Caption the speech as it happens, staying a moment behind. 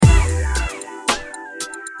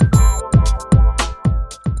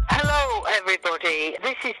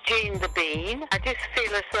been. I just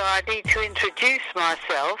feel as though I need to introduce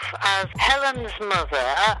myself as Helen's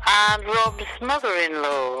mother and Rob's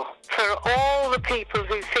mother-in-law. For all the people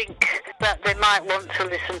who think that they might want to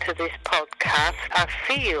listen to this podcast, I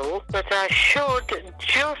feel that I should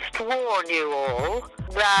just warn you all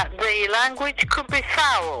that the language could be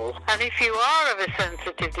foul. And if you are of a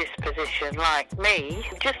sensitive disposition like me,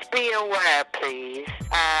 just be aware, please.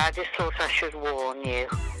 I just thought I should warn you.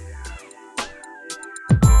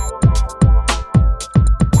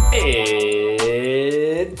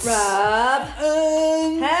 It's Rob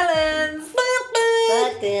and Helen's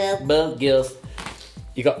Girls.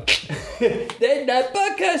 You got then that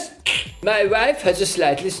podcast. My wife has a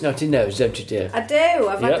slightly snotty nose, don't you, dear? I do.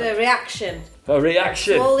 I've Yep. had a reaction A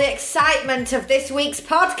reaction. to all the excitement of this week's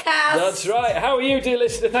podcast. That's right. How are you, dear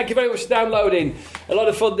listener? Thank you very much for downloading. A lot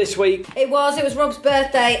of fun this week. It was Rob's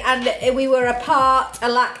birthday, and we were apart.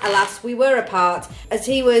 Alas, we were apart as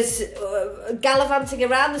he was gallivanting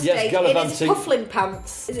around the Yes, stage gallivanting. in his puffling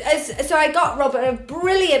pants. So I got Rob a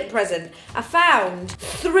brilliant present. I found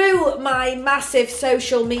through my massive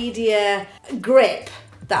social media grip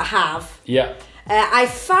that I have. Yeah. I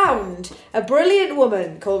found a brilliant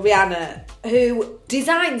woman called Rihanna who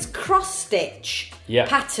designs cross-stitch Yeah.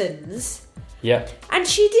 patterns, Yeah. and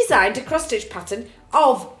she designed a cross-stitch pattern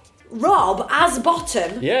of Rob as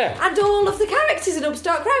Bottom, Yeah. and all of the characters in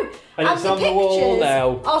Upstart Crow. And it's on the wall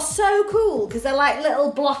now. Are so cool because they're like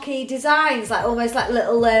little blocky designs, like almost like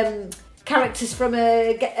little characters from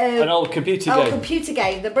An old computer game. computer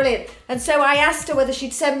game. They're brilliant. And so I asked her whether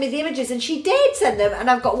she'd send me the images, and she did send them. And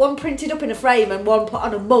I've got one printed up in a frame and one put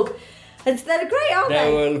on a mug. And they're great, aren't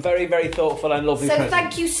They they? were very, very thoughtful and lovely So presents.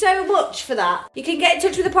 thank you so much for that. You can get in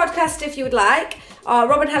touch with the podcast if you would like, or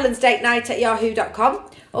Rob and Helen's Date Night at yahoo.com,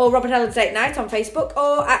 or Rob and Helen's Date Night on Facebook,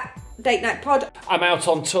 or at Date Night Pod. I'm out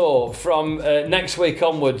on tour from next week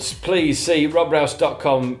onwards. Please see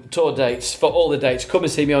robrouse.com tour dates for all the dates. Come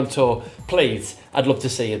and see me on tour, please. I'd love to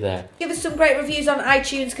see you there. Give us some great reviews on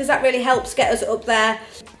iTunes because that really helps get us up there.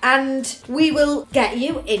 And we will get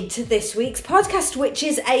you into this week's podcast, which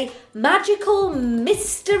is a magical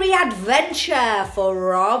mystery adventure for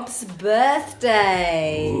Rob's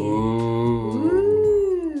birthday.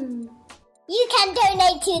 Ooh. You can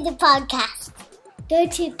donate to the podcast. Go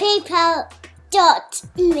to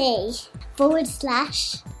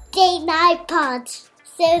paypal.me/Date Night Pod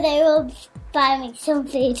so they will buy me some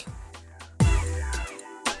food.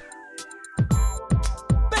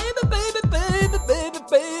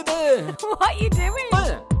 Baby. What are you doing?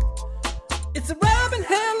 It's a Rob and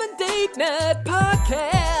Helen Date Night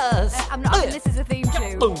podcast. I'm not having this as a theme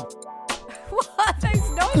tune. Boom. What are those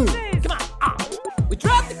noises? Come on. We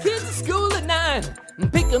drop the kids to school at 9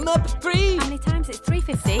 and pick them up at 3. How many times? It's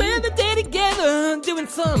 3:15. Spend the day together doing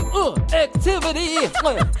some activity. What's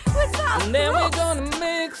that? And then we're gonna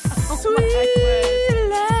make my sweet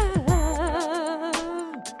love.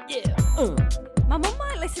 Yeah. My mum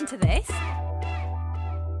might listen to this.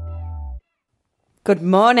 Good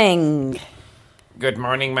morning. Good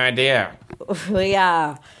morning, my dear. We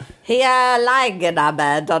are here lying in our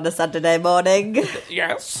bed on a Saturday morning.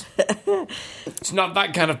 Yes. It's not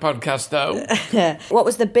that kind of podcast, though. What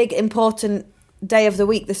was the big important day of the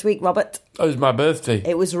week this week, Robert? Oh, it was my birthday.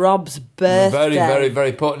 It was Rob's birthday. Very, very, very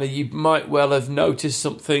important. You might well have noticed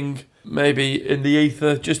something, maybe in the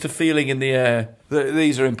ether, just a feeling in the air.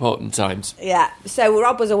 These are important times. Yeah, so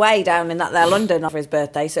Rob was away down in that there London for his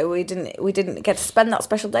birthday, so we didn't get to spend that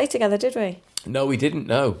special day together, did we? No, we didn't.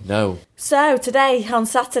 No. So today, on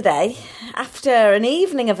Saturday, after an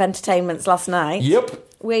evening of entertainments last night, Yep.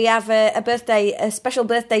 we have a special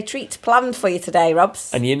birthday treat planned for you today, Robs.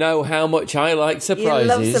 And you know how much I like surprises. You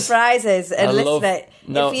love surprises, and I listen, love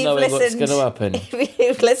not knowing what's going to happen. If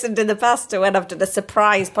you've listened in the past to when I've done a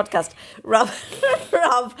surprise podcast, Rob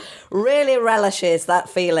really relishes that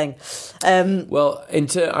feeling. Well,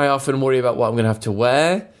 I often worry about what I'm going to have to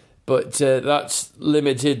wear, but that's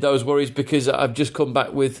limited those worries because I've just come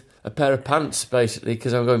back with a pair of pants, basically,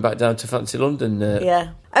 because I'm going back down to fancy London. Yeah.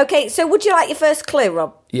 Okay, so would you like your first clue,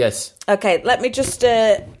 Rob? Yes. Okay, let me just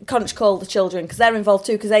conch call the children, because they're involved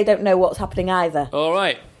too, because they don't know what's happening either. All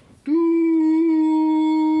right.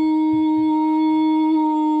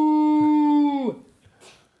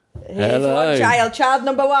 Here's Hello. one child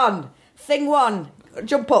number one. Thing one,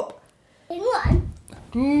 jump up. In one?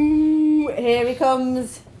 Here he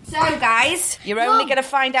comes. So, guys, you're only going to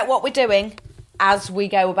find out what we're doing as we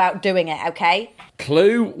go about doing it, okay?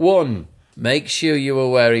 Clue 1. Make sure you are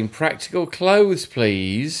wearing practical clothes,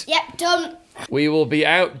 please. Yep, done. We will be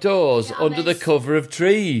outdoors Promise. under the cover of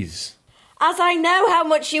trees. as I know how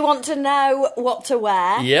much you want to know what to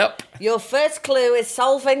wear, Yep. your first clue is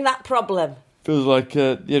solving that problem. Feels like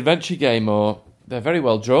the adventure game, or they're very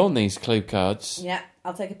well drawn, these clue cards. Yeah,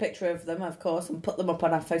 I'll take a picture of them, of course, and put them up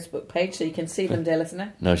on our Facebook page so you can see them, dear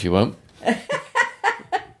listener. No, she won't.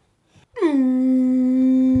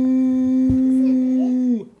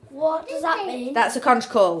 What does that mean? That's a conch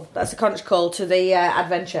call. That's a conch call to the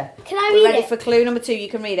adventure. Can I We're read ready it? for clue number 2. You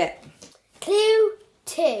can read it. Clue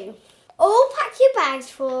 2. All pack your bags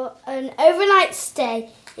for an overnight stay.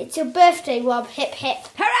 It's your birthday, Rob. Hip hip.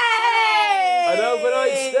 Hooray! An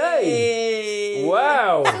overnight stay.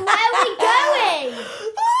 Wow. Where are we going?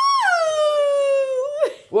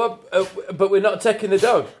 Well, but we're not taking the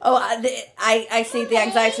dog. Oh, I see the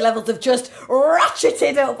anxiety levels have just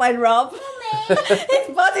ratcheted up by Rob.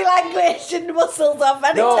 His body language and muscles are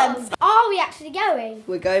very tense. Are we actually going?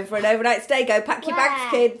 We're going for an overnight stay. Go pack your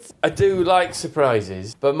bags, Where? kids. I do like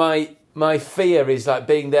surprises, but my fear is like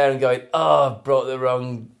being there and going, oh, I've brought the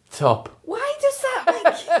wrong top. Why does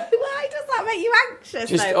that make you anxious?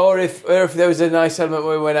 Just though? or if there was a nice element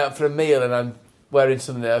where we went out for a meal and I'm wearing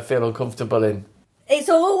something that I feel uncomfortable in. It's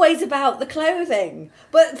always about the clothing.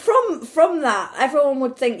 But from that, everyone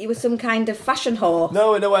would think you were some kind of fashion whore.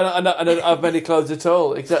 No, I don't have many clothes at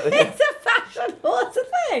all. Exactly. It's a fashion horse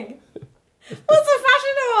thing. What's a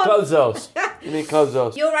fashion horse? Clothes horse. You need clothes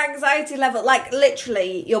horse. Your anxiety level, like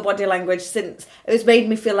literally your body language, since it was made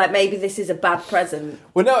me feel like maybe this is a bad present.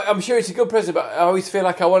 Well, no, I'm sure it's a good present, but I always feel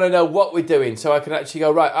like I want to know what we're doing so I can actually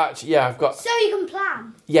go, right, actually, yeah, I've got... So you can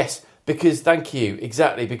plan. Yes, because, thank you,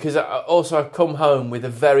 exactly, because I've come home with a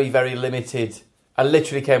very, very limited... I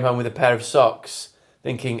literally came home with a pair of socks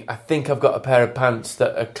thinking, I think I've got a pair of pants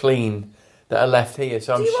that are clean, that are left here.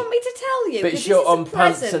 So Do you want me to tell you? bit 'Cause short this is a on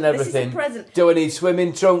pants present. and everything. This is a present. Do I need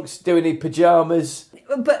swimming trunks? Do I need pyjamas?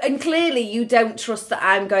 And clearly you don't trust that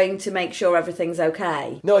I'm going to make sure everything's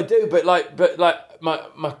okay. No, I do, but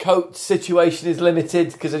my coat situation is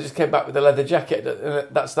limited because I just came back with a leather jacket.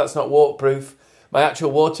 That's not waterproof. My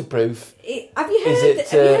actual waterproof Have you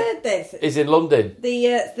heard this? is in London.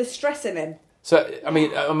 The stress in him. So, I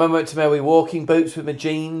mean, I'm meant to wear walking boots with my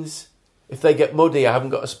jeans. If they get muddy, I haven't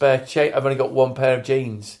got a spare chain. I've only got one pair of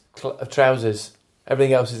jeans, of trousers.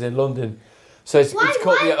 Everything else is in London. So it's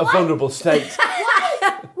caught me at a vulnerable state.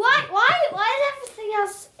 Why is everything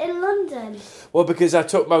else in London? Well, because I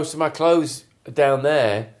took most of my clothes down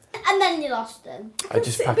there. And then you lost them. I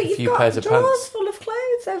just packed But a you've few got pairs of drawers pants. full of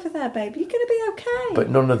clothes over there, babe. You're going to be okay. But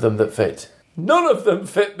none of them that fit. None of them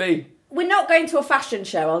fit me. We're not going to a fashion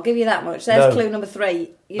show, I'll give you that much. There's No. clue number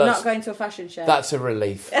 3. You're not going to a fashion show. That's a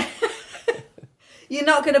relief. You're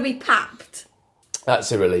not going to be papped,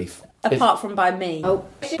 That's a relief. apart from by me. Oh,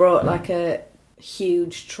 she brought like a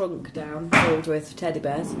huge trunk down filled with teddy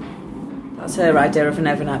bears. That's her idea of an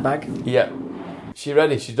overnight bag. Yeah. She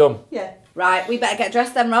ready? She's done. Yeah. Right, we better get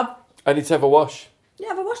dressed then, Rob. I need to have a wash. Yeah,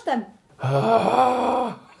 have a wash then.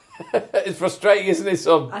 It's frustrating, isn't it,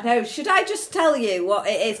 son? I know. Should I just tell you what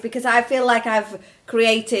it is? Because I feel like I've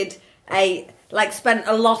spent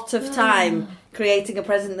a lot of time creating a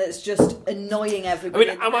present that's just annoying I everybody.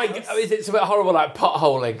 mean, in the house. is it something horrible like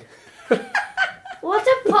potholing? What's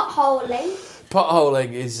a potholing?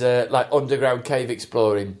 Potholing is like underground cave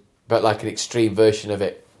exploring, but like an extreme version of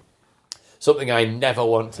it. Something I never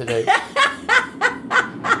want to do.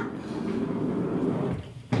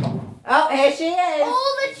 Oh, here she is.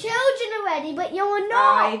 All the children are ready, but you're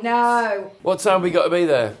not. I know. What time have we got to be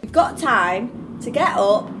there? We've got time to get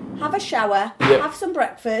up, have a shower, Yep. have some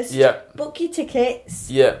breakfast, Yep. book your tickets,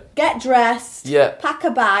 Yeah. get dressed, Yeah. pack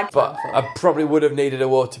a bag. But I probably would have needed a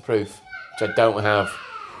waterproof, which I don't have.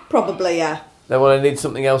 Probably, yeah. Then will I need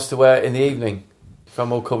something else to wear in the evening if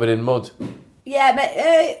I'm all covered in mud?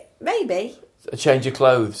 Yeah, maybe. A change of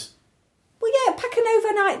clothes. Well, yeah, pack an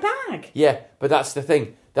overnight bag. Yeah, but that's the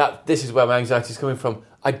thing. This is where my anxiety is coming from.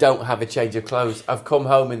 I don't have a change of clothes. I've come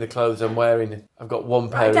home in the clothes I'm wearing. I've got one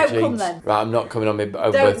pair of don't jeans. come then. Right, I'm not coming on my own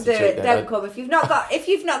Don't birthday do treat it. then. Don't come if you've not got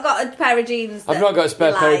a pair of jeans. I've that not got a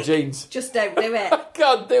spare you pair of like, jeans. Just don't do it. I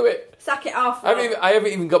can't do it. Sack it off. I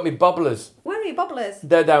haven't even got my bobblers. Where are your bobblers?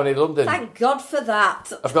 They're down in London. Thank God for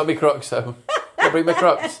that. I've got my Crocs though. I'll bring my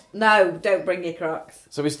Crocs. No, don't bring your Crocs.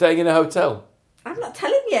 So we're staying in a hotel. I'm not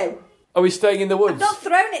telling you. Are we staying in the woods? I've not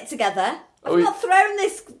thrown it together. I've Are we- not thrown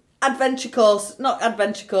this adventure course.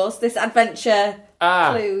 This adventure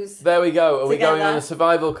clues. There we go. Are we going together. on a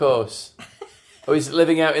survival course? Are we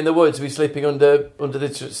living out in the woods? Are we sleeping under the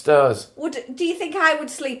stars? Do you think I would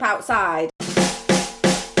sleep outside?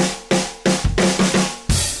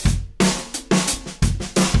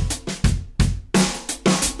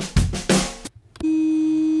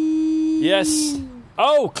 Yes,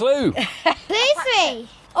 Oh, clue. Clue 3.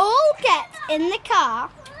 All get in the car.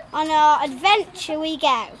 On our adventure we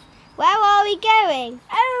go. Where are we going?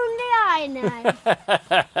 Only I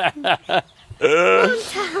know.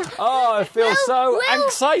 Oh, I feel so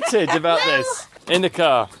excited about this. In the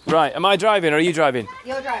car. Right, am I driving or are you driving?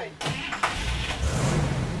 You're driving.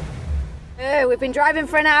 Oh, we've been driving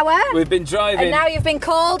for an hour. We've been driving. And now you've been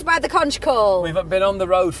called by the conch call. We've been on the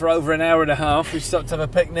road for over an hour and a half. We've stopped to have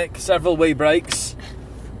a picnic, several wee breaks.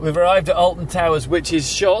 We've arrived at Alton Towers, which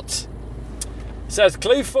is shut. Says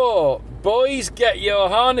clue 4. Boys, get your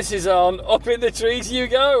harnesses on. Up in the trees you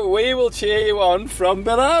go. We will cheer you on from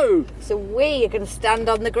below. So we are going to stand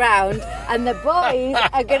on the ground and the boys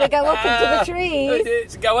are going to go up into the trees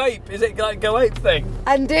It's Go Ape. Is it like Go Ape thing?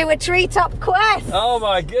 and do a treetop quest. Oh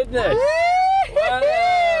my goodness. Wow.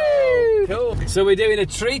 Cool. So we're doing a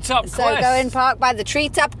treetop So quest. go and park by the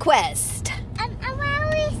treetop quest. And where are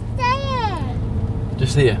we staying?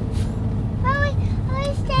 Just here. Are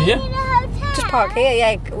we staying Yeah. in a hotel? Just park here,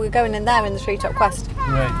 yeah. We're going in there in the treetop quest.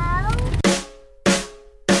 Right.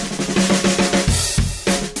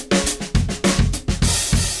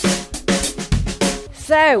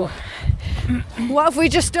 So, what have we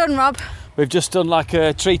just done, Rob? We've just done like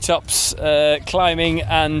a treetops climbing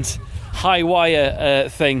and high wire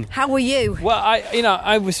thing. How were you? Well,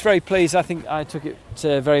 I was very pleased. I think I took it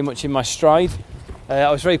very much in my stride.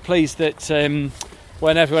 I was very pleased that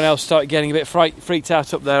when everyone else started getting a bit freaked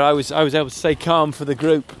out up there, I was able to stay calm for the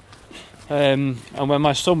group. And when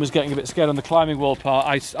my son was getting a bit scared on the climbing wall part,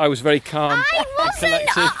 I was very calm and collected.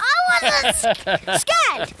 I wasn't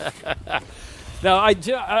scared. No,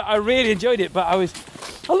 I really enjoyed it, but I was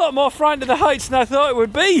a lot more frightened of the heights than I thought it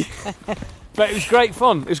would be. But it was great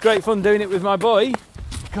fun. It was great fun doing it with my boy.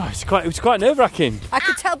 God, it was quite nerve-wracking. I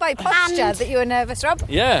could tell by posture that you were nervous, Rob.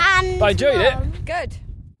 Yeah, but I enjoyed it. Good.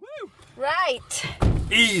 Woo. Right.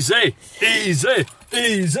 Easy.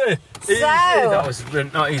 That was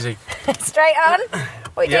not easy. Straight on.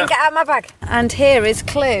 What you Yeah. didn't get out of my bag. And here is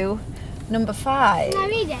clue number 5. Can I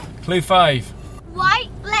read it? Clue 5. Right,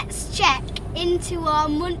 let's check into our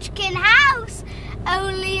Munchkin house.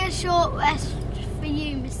 Only a short rest for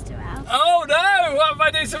you, Mr. House. Oh no! What if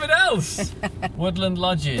I do something else? Woodland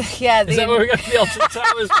Lodges. Yeah, Is that where we go to the Alton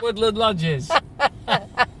Towers? Woodland Lodges.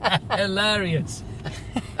 Hilarious.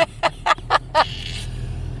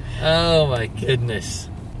 Oh my goodness.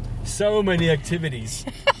 So many activities.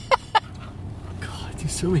 God, I do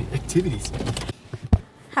so many activities.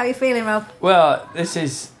 How are you feeling, Rob? Well,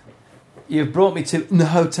 you've brought me to the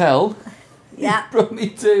hotel. Yeah. You've brought me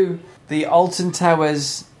to the Alton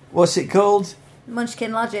Towers. What's it called?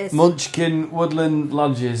 Munchkin Lodges. Munchkin Woodland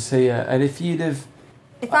Lodges here. And if you'd have...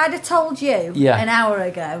 If I'd have told you Yeah. an hour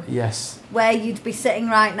ago Yes. where you'd be sitting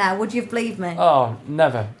right now, would you have believed me? Oh,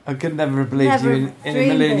 never. I could never have believed Never you in a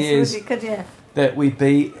dreamed million this, years would you, could you? that we'd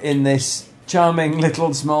be in this charming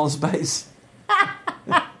little small space.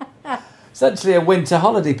 It's actually a winter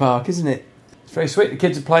holiday park, isn't it? It's very sweet. The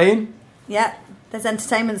kids are playing. Yeah. There's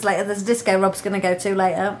entertainments later. There's a disco Rob's going to go to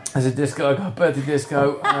later. There's a disco. I got a birthday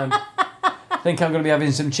disco. And I think I'm going to be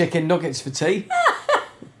having some chicken nuggets for tea.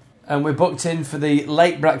 And we're booked in for the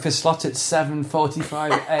late breakfast slot at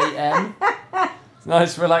 7:45 a.m.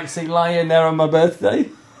 Nice relaxing lie-in there on my birthday.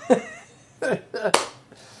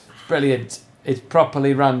 Brilliant. It's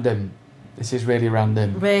properly random. This is really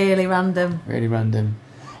random. Really random. Really random.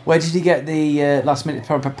 Where did you get the last minute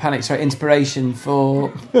panic, inspiration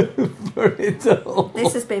for it all?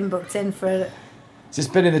 This has been booked in for It's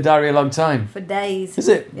just been in the diary a long time. days. Is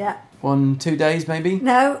it? Yeah. 1-2 days maybe?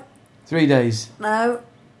 No. 3 days? No.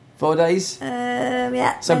 4 days?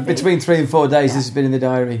 Yeah. So maybe. between 3 and 4 days this has been in the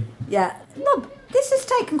diary. Yeah. No, this has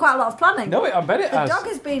taken quite a lot of planning. No, I bet it The has. dog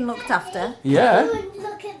has been looked after. Yeah.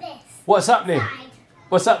 Look at this. What's happening?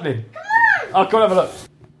 What's happening? Come on. Oh, come and have a look.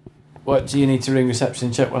 What, do you need to ring reception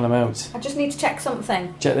and check when I'm out? I just need to check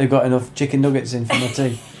something. Check they've got enough chicken nuggets in for my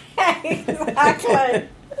tea. Exactly.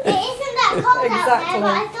 It isn't that cold Exactly. out there, but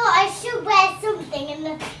I thought I should wear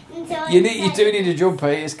something until You do need a jumper,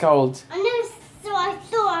 it's cold. I know, so I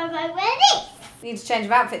thought I might wear this. You need to change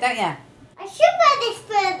of outfit, don't you? I should wear this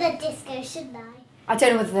for the disco, shouldn't I? I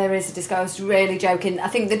don't know whether there is a disco. I was really joking. I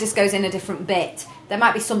think the disco's in a different bit. There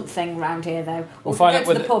might be something around here, though. We'll we find go out to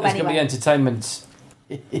whether the there's pub going to be anyway. entertainment.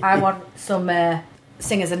 I want some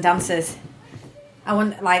singers and dancers. I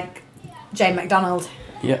want, like, Jane McDonald.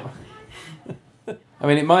 Yeah. I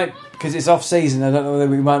mean, it might, because it's off season, I don't know whether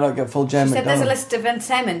we might not get full Jam She said there's a McDonald. list of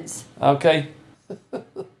entertainments. Okay.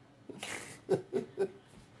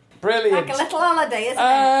 Brilliant. Like a little holiday, isn't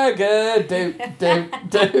it? Agadoo, do,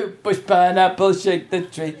 do, push pineapple, shake the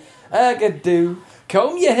tree. Agadoo,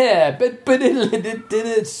 Comb your hair.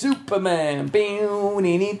 Superman.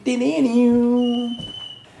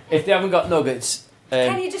 If they haven't got nuggets,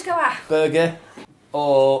 Can you just go out? burger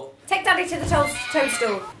or Take Daddy to the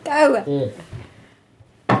toadstool. Go.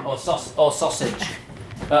 or sausage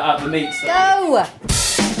at the meats. Go.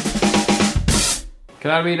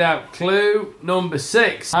 Can I read out clue number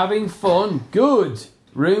 6? Having fun. Good.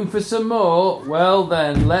 Room for some more. Well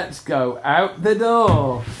then, let's go out the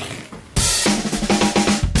door.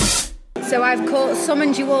 So I've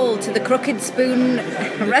summoned you all to the Crooked Spoon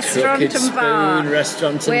restaurant and bar,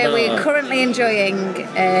 where we're currently enjoying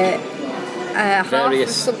half of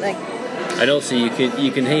something. And also you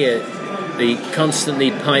can hear the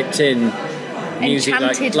constantly piped in music,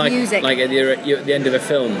 Enchanted music. like at the end of a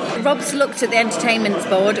film. Rob's looked at the entertainments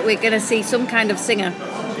board. We're going to see some kind of singer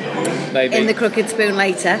Maybe. in the Crooked Spoon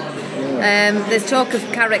later. There's talk of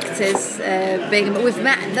characters being. We've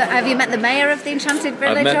met. Have you met the mayor of the Enchanted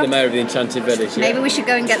Village? I've met Rob? the mayor of the Enchanted Village. Yeah. Maybe we should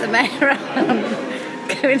go and get the mayor.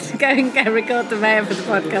 Go and record the mayor for the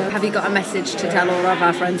podcast. Have you got a message to tell all of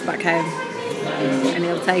our friends back home? And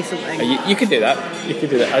he'll tell you something. You can do that. You can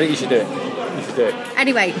do that. I think you should do it. You should do it.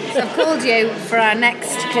 Anyway, so I've called you for our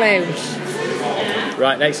next clue.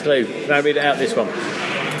 Right, next clue. Can I read it out, this one?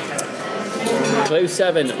 Clue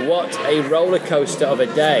 7. What a roller coaster of a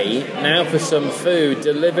day. Now for some food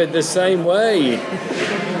delivered the same way.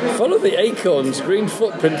 Follow the acorns, green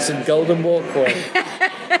footprints and golden walkway.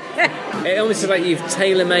 It almost is like you've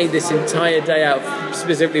tailor-made this entire day out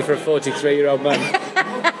specifically for a 43-year-old man.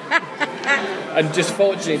 And just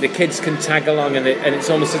fortunately the kids can tag along and it's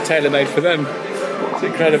almost a tailor-made for them. It's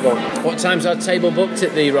incredible. What time's our table booked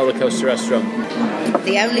at the roller coaster restaurant?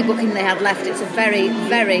 The only booking they had left. It's a very,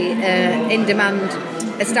 very in-demand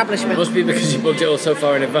establishment. Must be because you booked it all so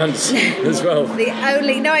far in advance as well. No,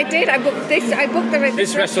 I did. I booked this. I booked them at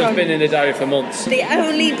This restaurant's been in the diary for months. The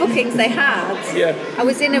only bookings they had. Yeah. I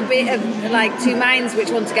was in a bit of like two minds which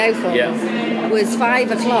one to go for. Yeah. Was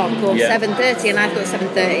 5 o'clock or Yeah. 7:30, and I thought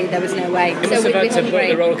 7:30. There was no way. You must have had to book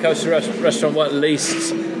the roller coaster restaurant at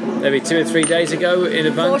least maybe 2 or 3 days ago in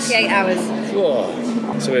advance. 48 hours.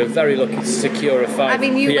 Whoa. So we were very lucky to secure a 5 I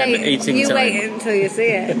mean, you p.m. wait. eating You time. wait until you see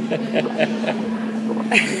it.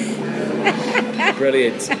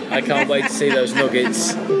 Brilliant. I can't wait to see those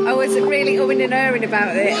nuggets. I was really umming and ahhing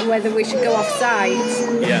about it, whether we should go off site,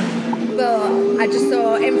 Yeah. but I just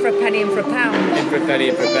thought in for a penny, in for a pound. In for a penny,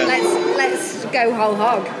 in for a pound. Let's go whole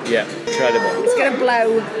hog. Yeah. Incredible. It's going to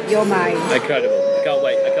blow your mind. Incredible. I can't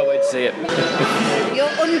wait to see it. Your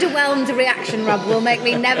underwhelmed reaction, Rob, will make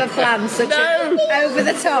me never plan such an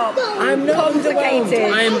over-the-top, I'm not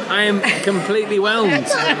complicated. I am completely whelmed.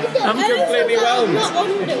 I'm completely whelmed.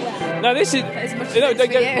 Now this is,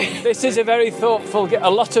 this is a very thoughtful,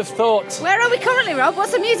 a lot of thought. Where are we currently, Rob?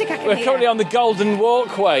 What's the music I can We're hear? currently on the Golden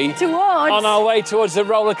Walkway, Towards? on our way towards the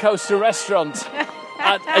roller coaster restaurant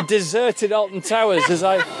at a deserted Alton Towers. As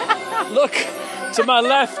I look to my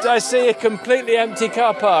left, I see a completely empty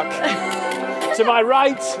car park. To my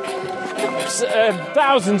right,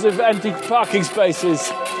 thousands of empty parking spaces.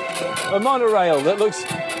 A monorail that looks...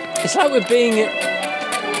 It's like we're being...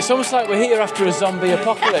 It's almost like we're here after a zombie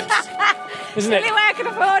apocalypse. Isn't it? The only way I can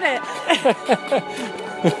afford it.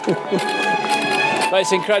 But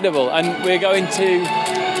it's incredible. And we're going to...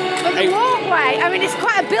 But the walkway, I mean, it's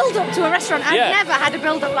quite a build-up to a restaurant. I've Yeah. never had a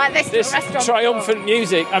build-up like this This to a restaurant triumphant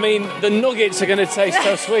music. I mean, the nuggets are going to taste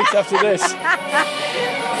so sweet after this.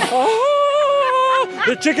 Oh,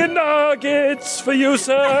 the chicken nuggets for you,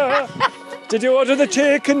 sir. Did you order the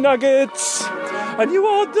chicken nuggets? And you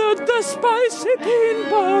ordered the spicy bean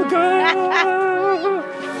burger.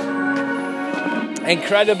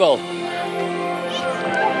 Incredible.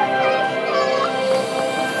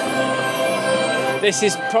 This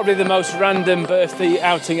is probably the most random birthday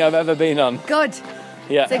outing I've ever been on. Good.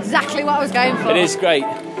 Yeah, It's exactly what I was going for. it is great.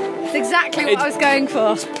 It's exactly what I was going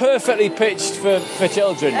for. Perfectly pitched for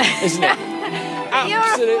children, isn't it?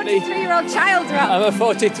 Absolutely. You're a 43-year-old child, Rob. I'm a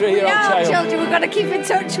 43-year-old No, child. children, we've got to keep in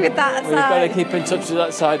touch with that We've got side. to keep in touch with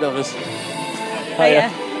that side of us. Oh, yeah.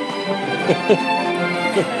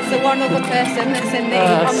 So one other person that's in the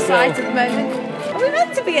on still. site at the moment. Are we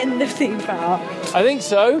meant to be in the theme park? I think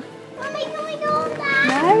so.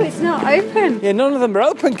 No, it's not open. Yeah, none of them are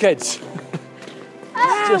open, kids.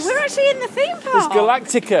 Wow, just- we're actually in the theme It's park.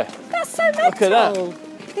 Galactica. That's so mental. Look at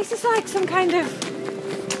that. This is like some kind of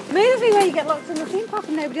movie where you get locked in the theme park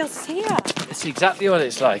and nobody else is here. That's exactly what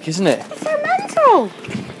it's like, isn't it? It's so mental.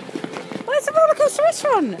 Where's the roller coaster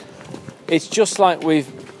restaurant? It's just like we're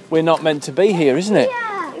not meant to be here, isn't it?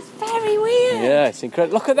 Yeah, it's very weird. Yeah, it's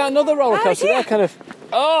incredible. Look at that, another roller coaster. yeah. They're kind of...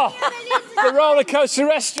 Oh, the roller coaster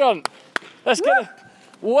restaurant. Let's get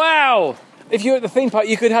Wow! If you were at the theme park,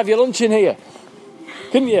 you could have your lunch in here,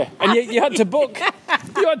 couldn't you? And you had to book.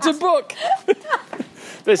 You had to book.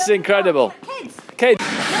 This is incredible. Kids.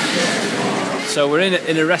 So we're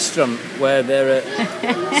in a restaurant where there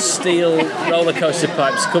are steel roller coaster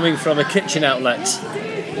pipes coming from a kitchen outlet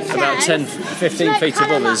about 10, 15 feet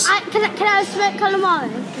above us. Can I have smoke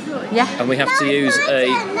calamari? Yeah. And we have to use a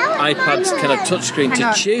iPad kind of touchscreen Hang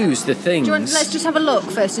on. to choose the things Let's just have a look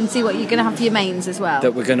first and see what you're going to have for your mains as well.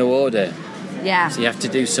 that we're going to order. Yeah. So you have to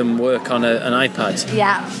do some work on an iPad.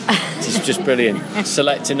 Yeah. It's just brilliant.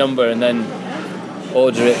 Select a number and then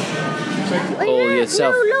order it all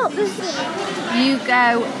yourself. No, look. This You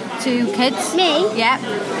go to kids. Me? Yeah.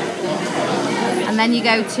 And then you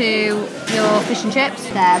go to your fish and chips.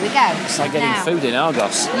 There we go. It's like getting Now, food in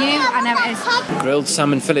Argos. I know it is. Grilled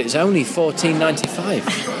salmon fillet is only $14.95.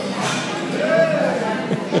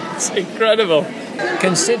 It's incredible.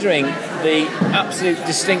 Considering the absolute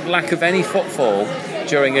distinct lack of any footfall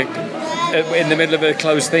during in the middle of a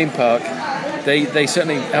closed theme park, they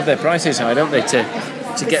certainly have their prices high, don't they, to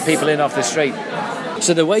get people in off the street.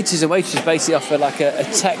 So the waiters and waitresses basically offer like a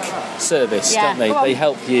tech service, Yeah. don't they? Go on. They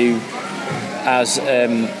help you as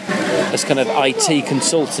kind of IT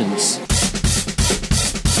consultants.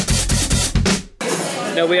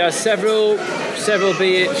 Now we are several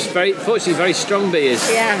beers, fortunately very strong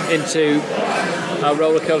beers, Yeah. into our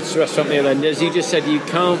roller coaster restaurant meal. And as you just said, you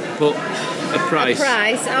can't put a price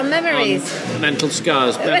Our memories. on mental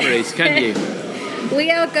scars, memories, can you?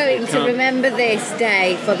 We are going to can't- remember this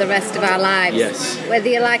day for the rest of our lives. Yes. Whether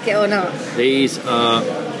you like it or not. These are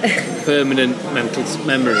permanent mental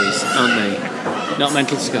memories, aren't they? Not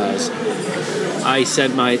mental scars. I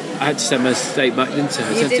had to send my steak back, didn't I?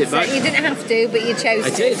 I sent it back. You didn't have to, but you chose I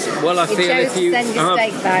to. did. Well, I You feel chose if to you send your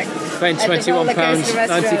steak back. paying at the roller coaster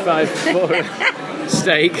 £21.95 for a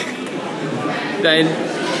steak, then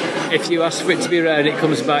if you ask for it to be rare and it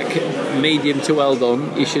comes back medium to well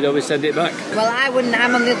done, you should always send it back. Well, I wouldn't.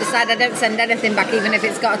 I'm on the other side. I don't send anything back, even if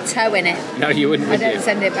it's got a toe in it. No, you wouldn't. I Would don't you?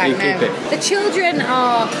 send it back. You No. keep it. The children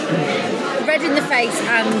are red in the face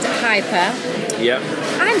and hyper. Yeah.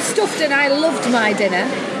 I'm stuffed, and I loved my dinner.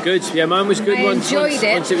 Good. Yeah, mine was good I once enjoyed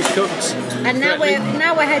it. once it was cooked. And now correctly.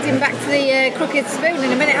 we're heading back to the Crooked Spoon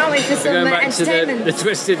in a minute, aren't we? For some We're going back to entertainment. the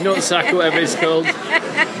Twisted Nutsack, whatever it's called.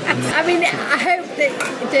 I mean, I hope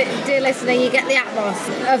that, dear listener, you get the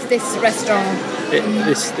atmos of this restaurant.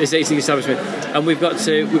 This eating establishment, and we've got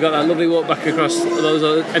that lovely walk back across those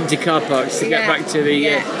other empty car parks to get Yeah. back to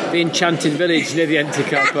the enchanted village near the empty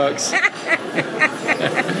car parks.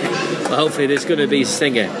 Well, hopefully there's going to be a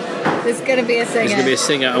singer. There's going to be a singer. There's going to be a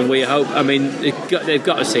singer, and we hope. I mean, they've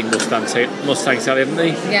got to sing Mustang Sally, haven't they?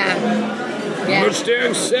 Yeah.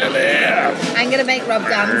 Mustang Sally. I'm going to make Rob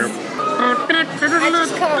dance. I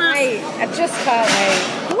just can't wait. I just can't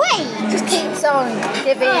wait. Wait. Just keeps on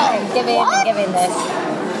giving and giving and giving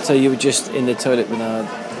this. So you were just in the toilet with our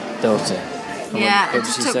daughter. Yeah, I What did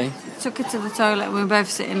just she say? took her to the toilet. We were both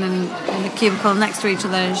sitting in the cubicle next to each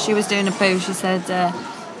other, and she was doing a poo. She said,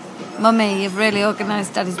 "Mummy, you've really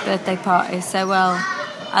organised Daddy's birthday party so well.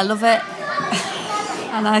 I love it."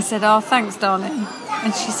 And I said, "Oh, thanks, darling."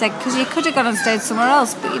 And she said, "Because you could have gone and stayed somewhere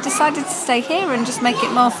else, but you decided to stay here and just make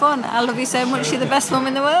it more fun. I love you so much. You're the best mum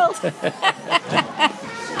in the world."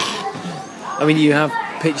 I mean, you have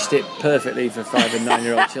pitched it perfectly for 5 and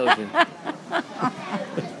 9-year-old children.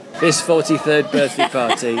 This 43rd birthday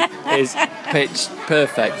party is pitched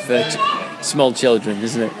perfect for small children,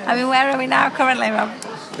 isn't it? I mean, where are we now currently, Rob?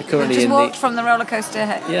 We're currently We just in walked from the roller coaster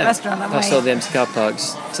restaurant, haven't past we? all the empty car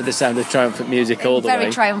parks to the sound of triumphant music all the Very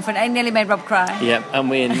way. triumphant. It nearly made Rob cry. Yeah, and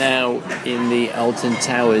we're now in the Alton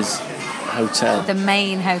Towers Hotel, The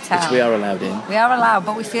main hotel. which we are allowed in. We are allowed,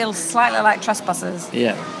 but we feel slightly like trespassers.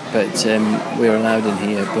 Yeah, but we're allowed in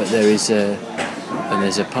here. But there's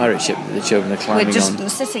a pirate ship that the children are climbing We're just on.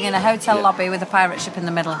 sitting in a hotel Yeah. lobby with a pirate ship in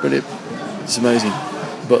the middle. But it's amazing.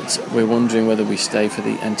 But we're wondering whether we stay for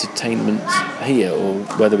the entertainment here or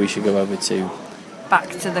whether we should go over to Back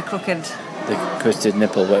to the crooked. the Twisted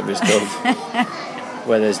Nipple, whatever it's called,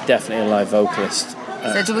 where there's definitely a live vocalist.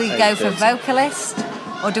 So do we go for 8:30. vocalist,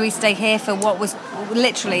 or do we stay here for what was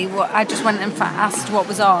literally what I just went and asked what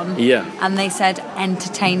was on? Yeah. And they said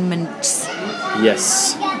entertainment.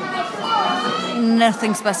 Yes.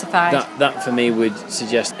 Nothing specified. That for me would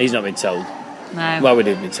suggest he's not been told. No. Why would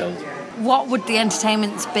he have been told? What would the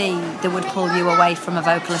entertainments be that would pull you away from a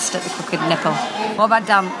vocalist at the Crooked Nipple? What about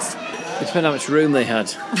dance? It depends how much room they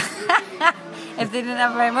had. If they didn't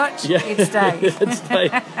have very much, Yeah. you'd stay. I'd stay.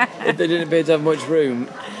 If they didn't appear to have much room,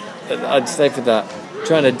 I'd stay for that.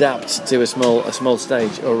 Try and adapt to a small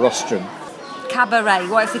stage or rostrum. cabaret.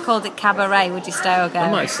 What if they called it cabaret? Would you stay or go? I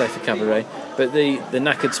might stay for cabaret, but the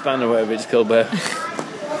Knackered Span or whatever it's called, where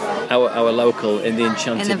our local in the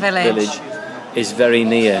Enchanted In the village. is very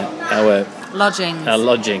near our Lodgings.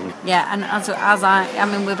 lodging. Yeah, and as I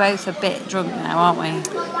mean, we're both a bit drunk now, aren't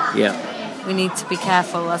we? Yeah. We need to be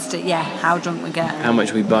careful as to how drunk we get. How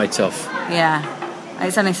much we bite off. Yeah,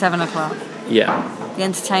 it's only 7:00. Yeah. The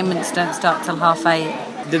entertainments don't start till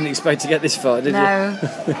 8:30. Didn't expect to get this far, did you? No.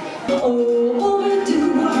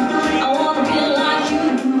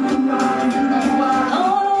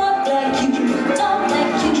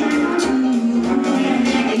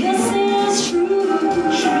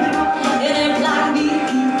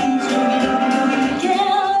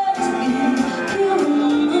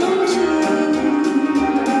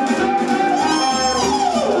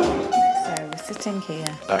 So we're sitting here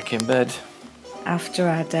Back in bed. after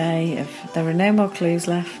our day of. There are no more clues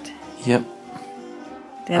left. Yep.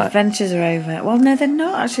 The adventures are over. Well, no, they're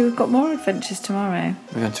not. Actually, we've got more adventures tomorrow.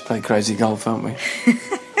 We're going to play crazy golf, aren't we?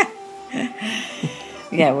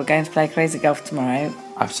 Yeah, we're going to play crazy golf tomorrow.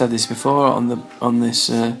 I've said this before on this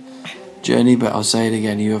journey, but I'll say it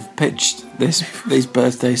again. You have pitched these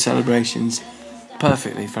birthday celebrations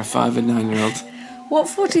perfectly for a 5 and 9-year-old. What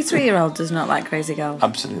 43-year-old does not like crazy golf?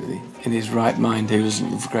 Absolutely. In his right mind, who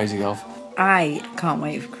doesn't love crazy golf? I can't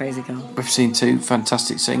wait for crazy golf. We've seen 2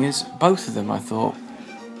 fantastic singers. Both of them, I thought,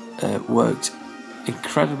 worked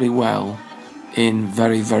incredibly well in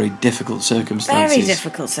very, very difficult circumstances. Very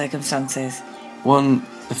difficult circumstances. One,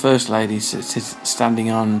 the First Lady standing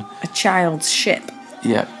on A child's ship.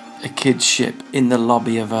 a kid's ship in the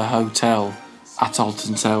lobby of a hotel at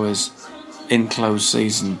Alton Towers in closed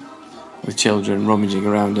season with children rummaging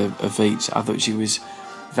around her feet. I thought she was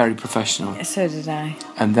very professional. So did I.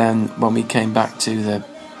 And then when we came back to the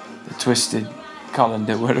Twisted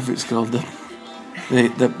Colander, whatever it's called,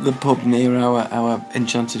 the pub near our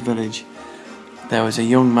Enchanted Village, there was a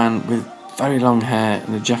young man with very long hair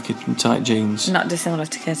and a jacket and tight jeans. Not dissimilar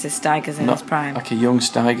to Curtis Stigers in Not his prime. like a young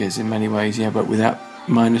Stigers in many ways, yeah, but without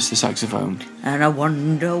minus the saxophone. And I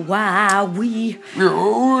wonder why we...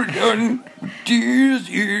 You're done tears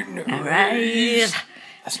in Right.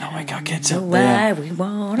 Let's not wake our kids The up way there. we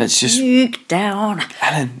want Let's to just- sneak down.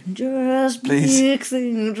 Alan, Just please. make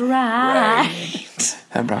things right.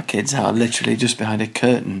 remember our kids are literally just behind a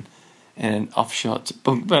curtain in an off-shot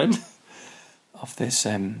bunk bed of this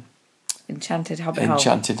Enchanted Hobbit Hole.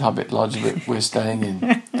 Enchanted Hobbit Lodge we're staying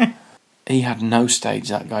in. He had no stage,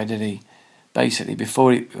 that guy, did he? Basically,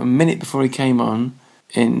 a minute before he came on,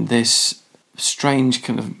 in this strange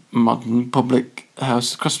kind of modern public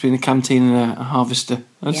house, cross between a canteen and a harvester,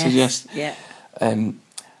 I'd suggest. Yeah.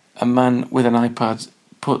 A man with an iPad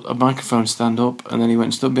put a microphone stand up, and then he went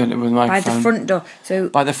and stood behind it with a By microphone. the front door. So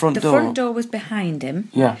By the front door. The front door was behind him.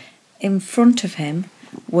 Yeah. In front of him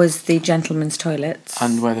was the gentleman's toilets.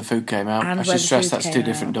 And where the food came out. And I where should the stress food that's came 2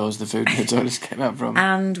 different out. doors the food and the toilets came out from.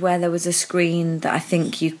 And where there was a screen that I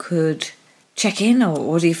think you could check in or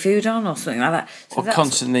order your food on or something like that. So Or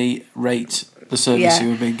constantly rate the service Yeah. you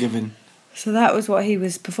were being given. So that was what he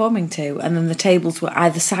was performing to, and then the tables were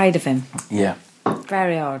either side of him. Yeah.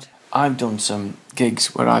 Very odd. I've done some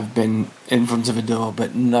gigs where I've been in front of a door,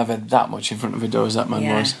 but never that much in front of a door as that man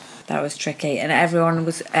was. That was tricky, and everyone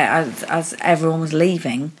was as everyone was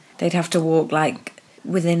leaving, they'd have to walk like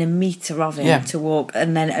within a metre of him Yeah. to walk,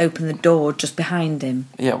 and then open the door just behind him.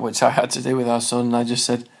 Yeah, which I had to do with our son, and I just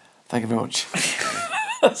said, thank you very much.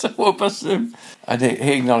 So I walked past him. And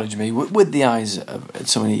he acknowledged me with the eyes of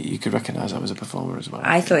someone you could recognise I was a performer as well.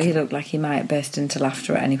 I thought he looked like he might burst into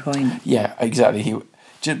laughter at any point. Yeah, exactly.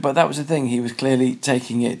 But that was the thing, he was clearly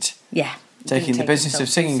taking it... Yeah. Taking the business of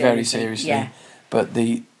singing very seriously. Yeah. But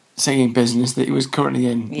the singing business that he was currently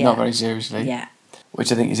in, Yeah. not very seriously. Yeah.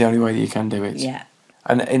 Which I think is the only way that you can do it. Yeah.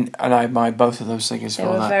 And I admire both of those singers They for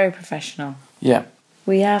were that. very professional. Yeah.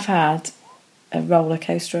 We have had a roller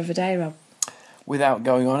coaster of a day, Rob. Without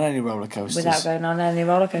going on any roller coasters. Without going on any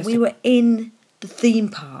roller coaster. We were in the theme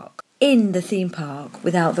park.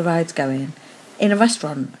 Without the rides going. In a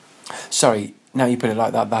restaurant. Sorry, now you put it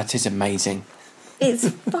like that, that is amazing. It's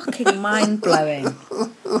fucking mind-blowing.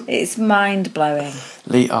 It's mind-blowing.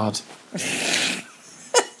 Lee Odd.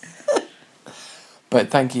 But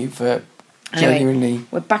thank you for Anyway, genuinely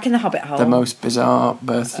we're back in the Hobbit Hole. the most bizarre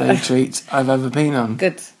birthday treat I've ever been on.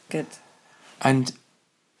 Good. And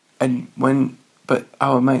but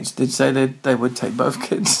our mates did say they would take both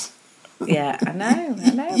kids. Yeah, I know.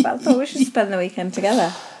 But I thought we should spend the weekend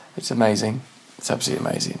together. It's amazing. It's absolutely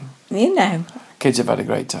amazing. You know, Kids have had a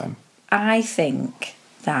great time. I think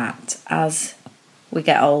that as we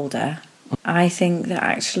get older, I think that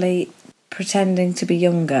actually pretending to be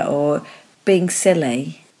younger or being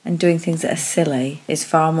silly and doing things that are silly is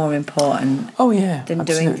far more important Oh yeah, than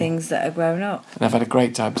absolutely. doing things that are grown up. And I've had a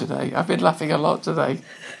great time today. I've been laughing a lot today.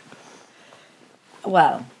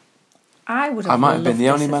 Well, I would have I might have been loved the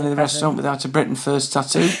only this man as in a the restaurant present. without a Britain First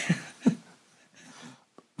tattoo.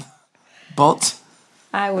 But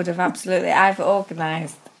I would have absolutely. I've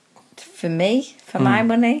organised for me, for Hmm. my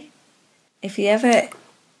money. If you're ever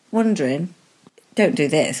wondering, don't do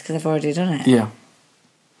this because I've already done it. yeah.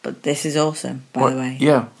 But this is awesome, by What- the way.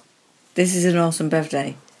 Yeah. This is an awesome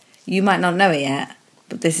birthday. You might not know it yet,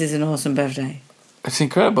 but this is an awesome birthday. It's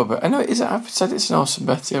incredible, but I know it is. I've said it's an awesome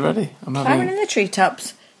birthday already. I'm having Climbing an in the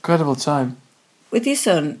treetops incredible time. with your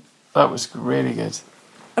son, That was really good.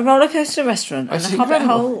 a roller coaster restaurant, and It's a hobbit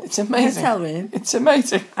incredible. hole It's amazing. hotel room, It's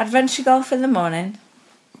amazing. adventure golf in the morning.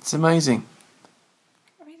 It's amazing.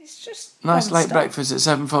 I mean, it's just Nice late non-stop. breakfast at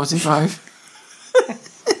 7:45.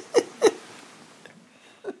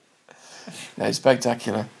 No, it's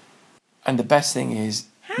spectacular. And the best thing is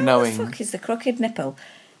How knowing. the fuck is the crooked nipple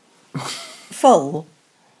full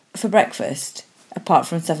for breakfast apart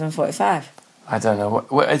from 7:45? I don't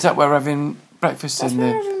know. Is that where we're having breakfast That's in where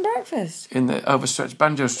the we're having breakfast. in the overstretched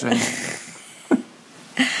banjo string?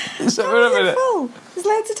 Is that How where is we're it having it? full? There's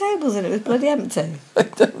loads of tables and it was bloody empty. I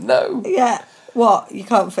don't know. Yeah. What? You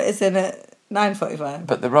can't fit us in at 9:45?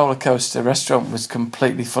 But the roller coaster restaurant was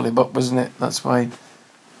completely fully booked, wasn't it? That's why.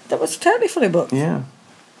 That was totally fully booked. Yeah.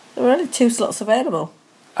 There were only 2 slots available.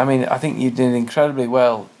 I mean, I think you did incredibly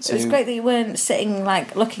well to. It was great that you weren't sitting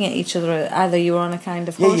like looking at each other. Either you were on a kind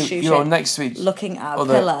of Yeah, horseshoe you were shape, next to each looking at a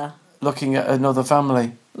other, pillar, looking at another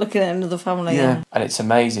family. looking at another family. Yeah. Yeah. And it's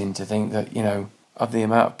amazing to think that, you know, of the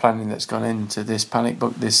amount of planning that's gone into this panic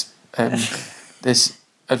book, this this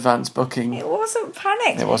advanced booking. It wasn't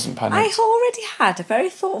panicked. It wasn't I panicked. already had a very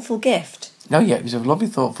thoughtful gift No, yeah, it was a lovely,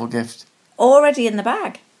 thoughtful gift. already in the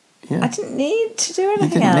bag. Yeah. I didn't need to do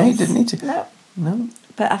anything didn't else. need to. No. No.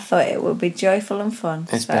 But I thought it would be joyful and fun.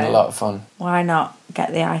 It's so been a lot of fun. Why not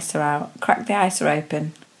get the icer out? Crack the icer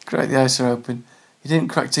open. Crack the icer open. You didn't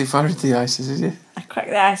crack too far into the ices, did you? I cracked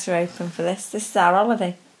the icer open for this. This is our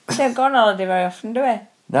holiday. We don't go on holiday very often, do we?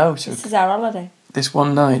 No, so This is our holiday. this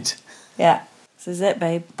one night. Yeah. This is it,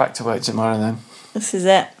 babe. Back to work tomorrow then. This is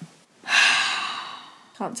it.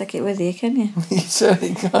 Can't take it with you, can you? You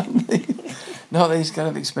certainly can't. Not these kind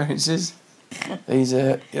of experiences. These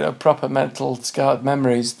are, proper mental scarred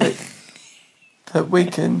memories that we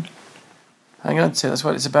can hang on to. That's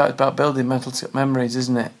what it's about building mental memories,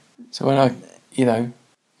 isn't it? So when when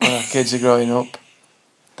our kids are growing up,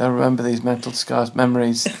 they'll remember these mental scarred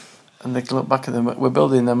memories and they can look back at them. We're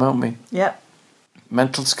building them, aren't we? Yep.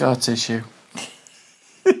 Mental scar tissue.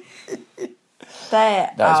 They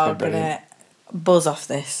That's are been going brilliant. to buzz off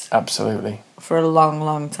this Absolutely. for a long,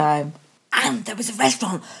 long time. And there was a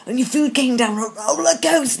restaurant and your food came down a roller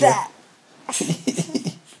coaster.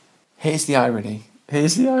 Here's the irony.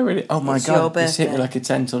 Oh my It's your God! This hit me birthday. like a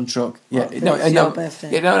 10-ton truck. Yeah, It's your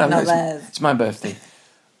birthday, Yeah, no, not theirs. it's my birthday.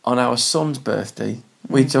 On our son's birthday,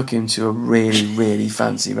 we took him to a really, really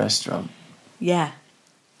fancy restaurant. Yeah.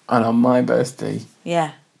 And on my birthday,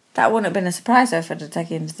 Yeah. That wouldn't have been a surprise though if I'd have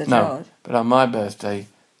taken you to the no, George. but on my birthday,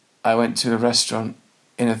 I went to a restaurant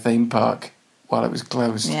in a theme park while it was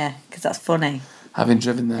closed. Yeah, because that's funny. Having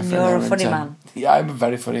driven there And for you're an a hour and funny 10. man. Yeah, I'm a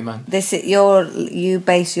very funny man. You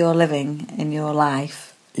base your living in your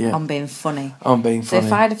life Yeah. on being funny. I'm being So funny.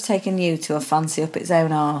 if I'd have taken you to a fancy up its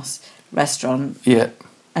own arse restaurant Yeah,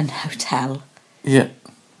 and hotel, yeah.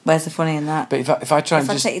 where's the funny in that? But if I try and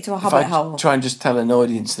If I just take you to a if hobbit I hole. try and just tell an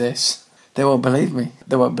audience this, they won't believe me.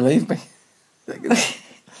 They won't believe me.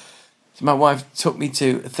 So my wife took me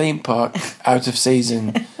to a theme park out of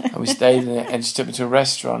season, and we stayed in it. And she took me to a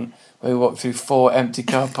restaurant where we walked through 4 empty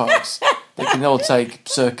car parks that can all take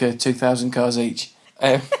circa 2,000 cars each.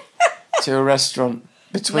 To a restaurant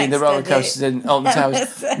between Next the roller to coasters in Alton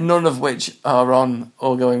Towers, none of which are on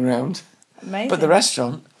or going round. Amazing. But the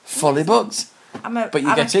restaurant fully booked. But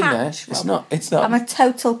You get in there, it's not. I'm a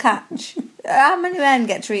total catch. How many men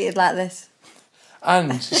get treated like this?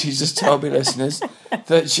 And she's just told me, listeners,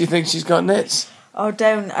 that she thinks she's got nits. Oh, I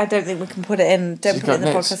don't think we can put it in. Don't She's put it in the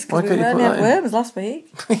got nits. podcast Why because we can't you only put had that in? worms last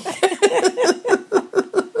week.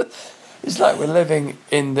 It's like we're living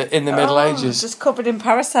in the Middle Ages. Just covered in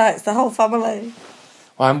parasites, the whole family.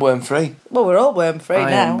 Well, I'm worm free. Well, we're all worm free I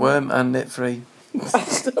now. am worm and nit free.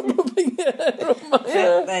 Stop rubbing your hair on my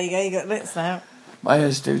hair. There you go, you got nits now. My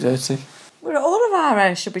hair's too dirty. All of our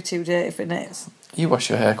hair should be too dirty for nits. You wash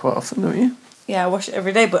your hair quite often, don't you? Yeah, I wash it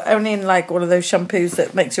every day, but only in like one of those shampoos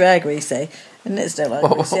that makes your hair greasy. And nits don't like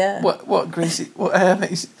greasy hair. What greasy? What hair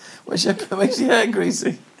makes? What shampoo makes your hair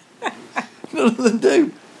greasy? None of them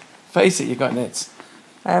do. Face it, you got nits.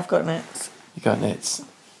 I have got nits. You got nits.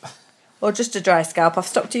 Or just a dry scalp. I've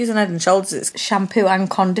stopped using Head and Shoulders. It's shampoo and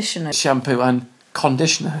conditioner. Shampoo and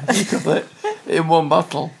conditioner. You got it in one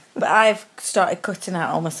bottle. But I've started cutting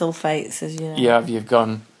out all my sulfates, as you know. Yeah, you've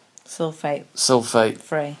gone Sulfate sulfate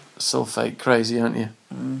free. crazy, aren't you?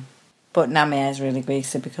 But now my hair's really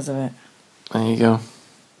greasy because of it. There you go.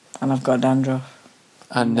 And I've got dandruff.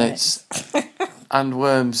 And nits. And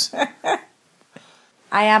worms.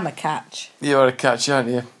 I am a catch. You're a catch, aren't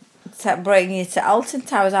you? Bring you to Alton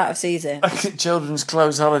Towers out of season. Children's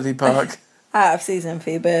Close Holiday Park. Out of season for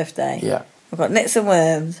your birthday. Yeah. I've got nits and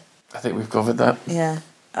worms. I think we've covered that. Yeah.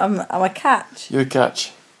 I'm a catch. You're a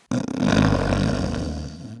catch.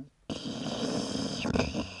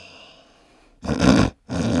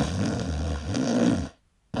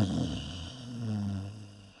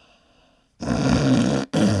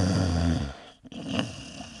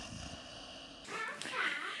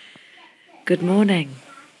 Good morning.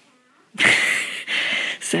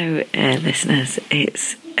 So, listeners,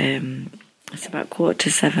 it's about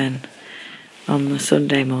 7:15 on the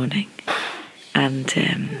Sunday morning, and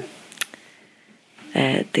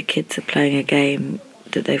the kids are playing a game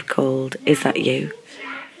that they've called "Is That You?",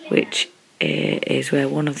 which is where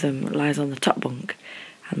one of them lies on the top bunk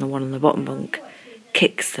and the one on the bottom bunk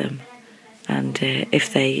kicks them, and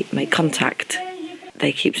if they make contact,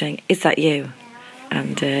 they keep saying "Is that you?"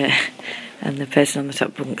 And the person on the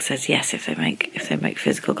top bunk says yes if they make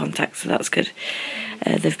physical contact, so that's good.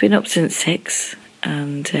 They've been up since 6,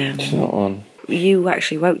 and It's not on. you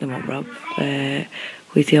actually woke them up, Rob,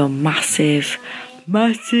 with your massive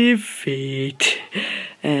feet.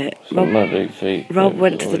 My big feet. Rob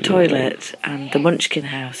went to the toilet, and the Munchkin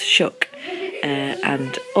house shook,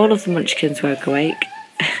 and all of the Munchkins woke awake.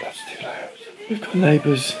 That's too loud. We've got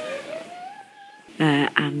neighbours.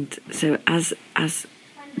 And so as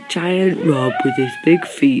giant Rob with his big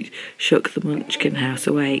feet shook the Munchkin house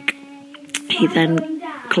awake, he then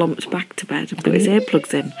clumped back to bed and put his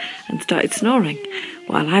earplugs in and started snoring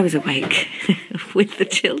while I was awake with the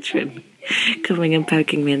children coming and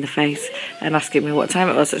poking me in the face and asking me what time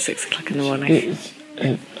it was at 6 o'clock in the morning. It's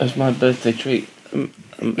as my birthday treat.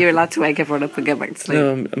 You're allowed to wake everyone up and go back to sleep.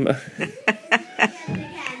 No,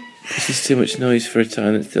 this is too much noise for a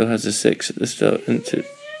time that still has a 6 at the start, isn't it?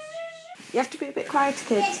 You have to be a bit quieter,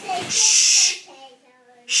 kids. Shh.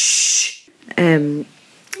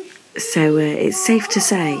 So it's safe to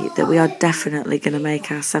say that we are definitely going to make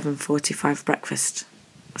our 7:45 breakfast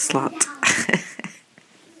slot.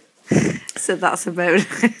 So that's a bonus.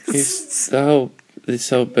 This whole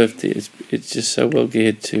birthday it's just so well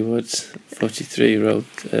geared towards 43-year-old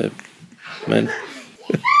men.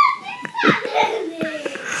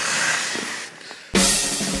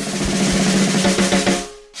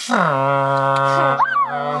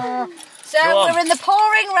 So we're in the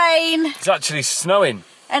pouring rain, It's actually snowing.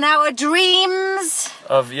 and our dreams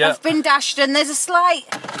Have been dashed. And I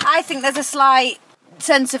think there's a slight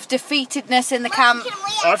sense of defeatedness in the camp.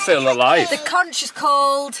 I feel alive. The conch is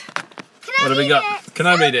called, What have we got? Can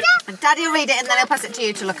I read it? and Daddy will read it, and then he'll pass it to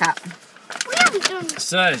you to look at. We haven't done It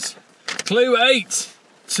says, Clue 8.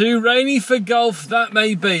 Too rainy for golf that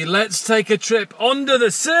may be. Let's take a trip under the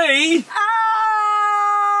sea.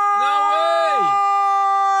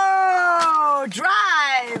 Oh,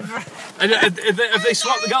 drive! And have they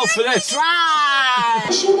swapped the golf for this?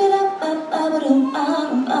 Drive!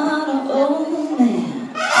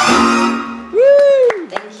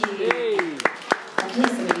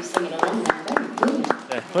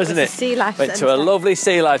 Wasn't it? Sea Life Went to a Centre. lovely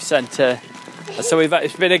Sea Life Centre. So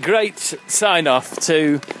it's been a great sign-off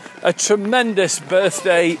to a tremendous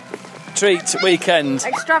birthday treat weekend.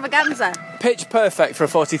 Extravaganza. Pitch perfect for a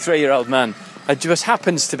 43-year-old man. It just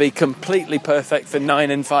happens to be completely perfect for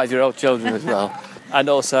 9 and 5-year-old children as well. And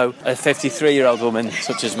also a 53-year-old woman,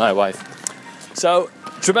 such as my wife. So,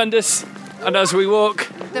 tremendous. And as we walk,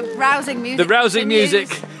 The rousing music.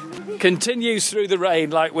 Continues through the rain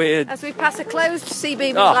like we're... As we pass a closed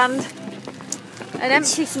CBB Oh. land. An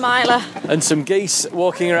empty smiler. And some geese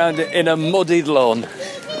walking around in a muddied lawn.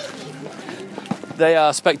 They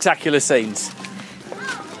are spectacular scenes.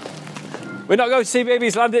 We're not going to see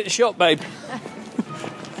Baby's Land, it's shut, babe.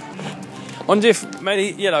 Wonder if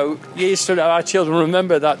many, years from now our children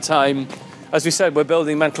remember that time. As we said, we're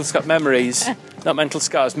building mental memories. Not mental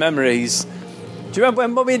scars, memories. Do you remember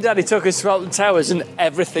when Mummy and Daddy took us to Alton Towers and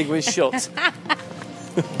everything was shut?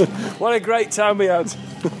 What a great time we had.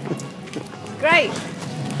 Great.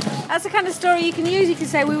 That's the kind of story you can use. You can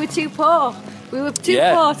say we were too poor. We were too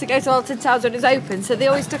Yeah. poor to go to Alton Towers when it was open, so they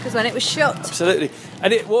always took us when it was shut. Absolutely.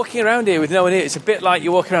 And walking around here with no one here, it's a bit like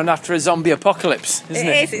you're walking around after a zombie apocalypse, isn't it?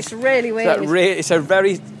 It is. It's really weird. It's a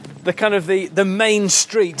very... The kind of the main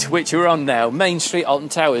street which we're on now, Main Street, Alton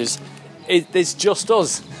Towers, there's just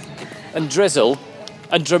us and drizzle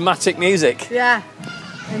and dramatic music. Yeah.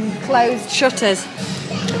 And closed shutters.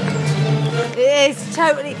 It is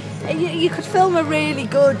totally... You could film a really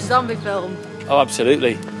good zombie film. Oh,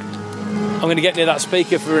 absolutely. I'm going to get near that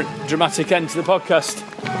speaker for a dramatic end to the podcast.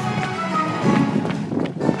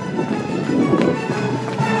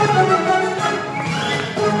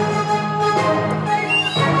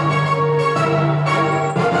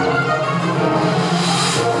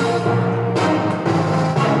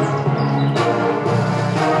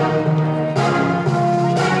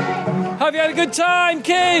 Have you had a good time,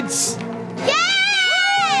 kids? Yeah!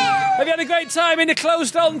 Have you had a great time in the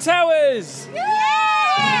closed Alton Towers?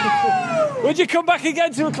 Yeah! Would you come back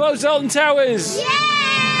again to a closed Alton Towers?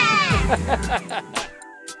 Yeah!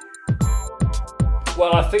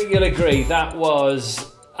 Well, I think you'll agree that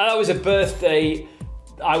was a birthday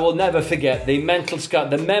I will never forget. The mental scar,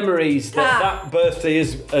 the memories that birthday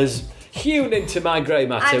has hewn into my grey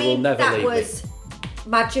matter will never leave me. That was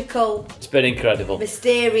magical, It's been incredible.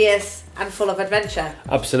 mysterious, and full of adventure.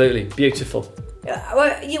 Absolutely beautiful.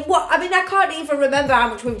 I can't even remember how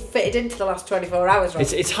much we've fitted into the last 24 hours, Rob.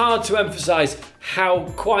 It's hard to emphasise how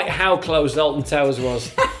close Alton Towers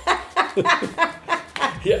was.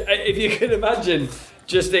 Yeah, if you can imagine,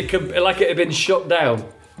 just like it had been shut down,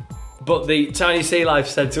 but the Tiny Sea Life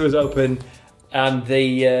Centre was open, and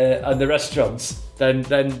the restaurants.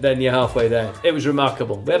 Then you're halfway there. It was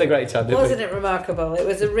remarkable. We had a great time, didn't we? Wasn't it remarkable? It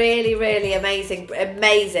was a really, really amazing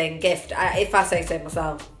gift, if I say so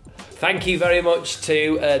myself. Thank you very much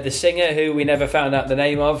to the singer who we never found out the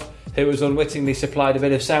name of, who was unwittingly supplied a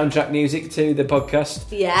bit of soundtrack music to the podcast.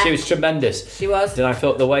 Yeah. She was tremendous. She was. And I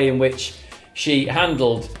thought the way in which she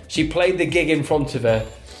played the gig in front of her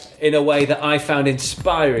in a way that I found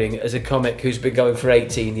inspiring as a comic who's been going for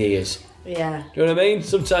 18 years. Yeah. Do you know what I mean?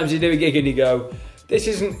 Sometimes you do a gig and you go, this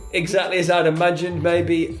isn't exactly as I'd imagined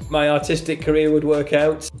maybe my artistic career would work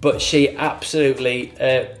out. But she absolutely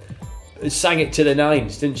sang it to the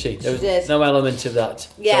nines, didn't she? There was did. no element of that.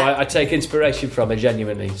 Yeah. So I take inspiration from her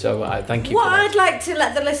genuinely. So I thank you What for that. I'd like to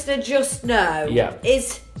let the listener just know Yeah.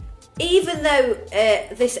 is, even though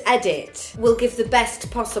this edit will give the best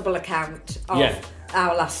possible account of Yeah.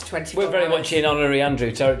 our last 24 We're very hours. much in honorary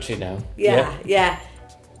Andrew territory now. Yeah.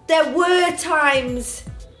 There were times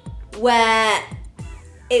where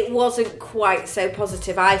it wasn't quite so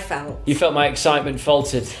positive, I felt. You felt my excitement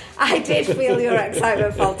faltered. I did feel your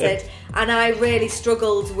excitement faltered, and I really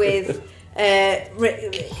struggled with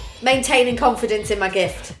maintaining confidence in my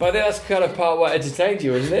gift. But I think that's kind of part what entertained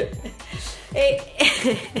you, isn't it?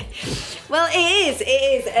 Well, it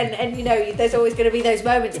is, and you know, there's always going to be those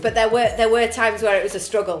moments. But there were times where it was a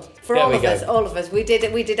struggle for all of us. We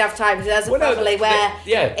did have times as a family where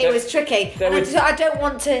it was tricky. And I don't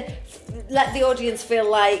want to let the audience feel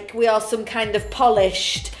like we are some kind of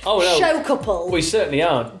polished show couple. We certainly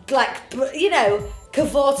aren't. Like, you know,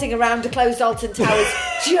 cavorting around a closed Alton Towers,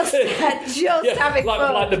 just having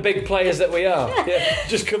fun. Like the big players that we are. Yeah,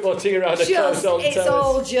 just cavorting around a closed Alton Towers. It's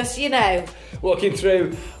all just, you know. Walking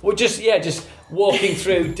through, just walking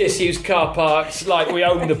through disused car parks like we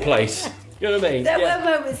own the place. You know what I mean? There were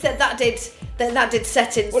moments that did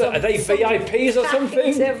set in. What, are they VIPs or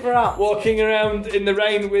something? Rock. Walking around in the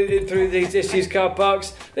rain through these disused car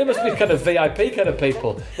parks. They must be kind of VIP kind of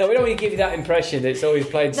people. No, we don't want to give you that impression. It's always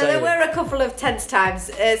plain sailing. There were a couple of tense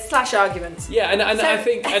times / arguments. Yeah, and I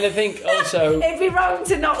think also it'd be wrong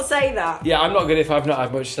to not say that. Yeah, I'm not good if I've not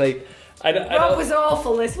had much sleep. Rob was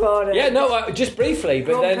awful this morning. Yeah, no, just briefly,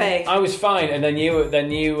 but Grumpy. then I was fine, and then you.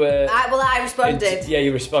 I responded. Yeah,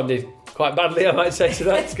 you responded quite badly, I might say to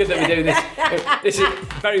that. It's good that we do this. This is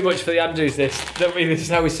very much for the Andrews. This is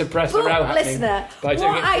how we suppress the row happening. Listener, by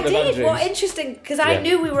doing it for the Andrews. what interesting, because I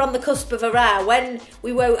knew we were on the cusp of a row when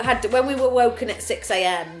we were woken at 6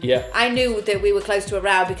 a.m. Yeah. I knew that we were close to a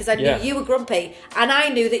row because I knew you were grumpy, and I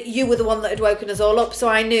knew that you were the one that had woken us all up. So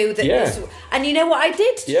I knew that. Yeah. And you know what I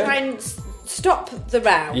did to try and stop the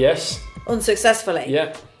row? Yes. Unsuccessfully.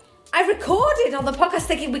 Yeah. I recorded on the podcast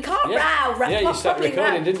thinking we can't row. Yeah, you started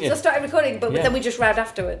recording, didn't you? So I started recording, but then we just rowed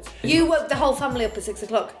afterwards. You woke the whole family up at 6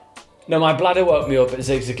 o'clock. No, my bladder woke me up at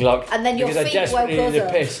 6 o'clock. And then your because feet I desperately woke us needed a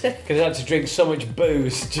up. piss because I had to drink so much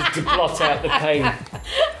booze just to blot out the pain.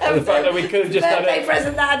 And the fact that we could have just had birthday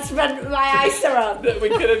present that I'd spent my ISA on. that we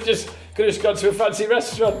could have just gone to a fancy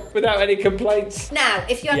restaurant without any complaints. Now,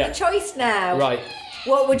 if you had a choice now, Right.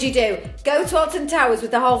 What would you do? Go to Alton Towers with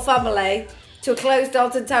the whole family to a closed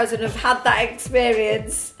Alton Towers and have had that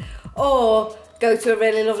experience, or go to a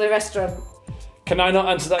really lovely restaurant? Can I not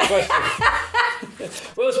answer that question?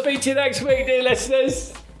 We'll speak to you next week, dear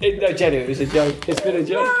listeners. No, Jenny, it was a joke. It's been a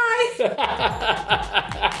joke.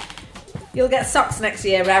 Bye. You'll get socks next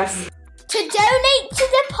year, Rouse. To donate to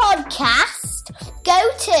the podcast,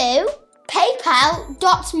 go to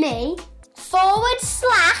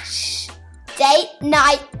paypal.me/date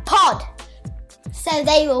night pod. So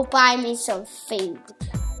they will buy me some food.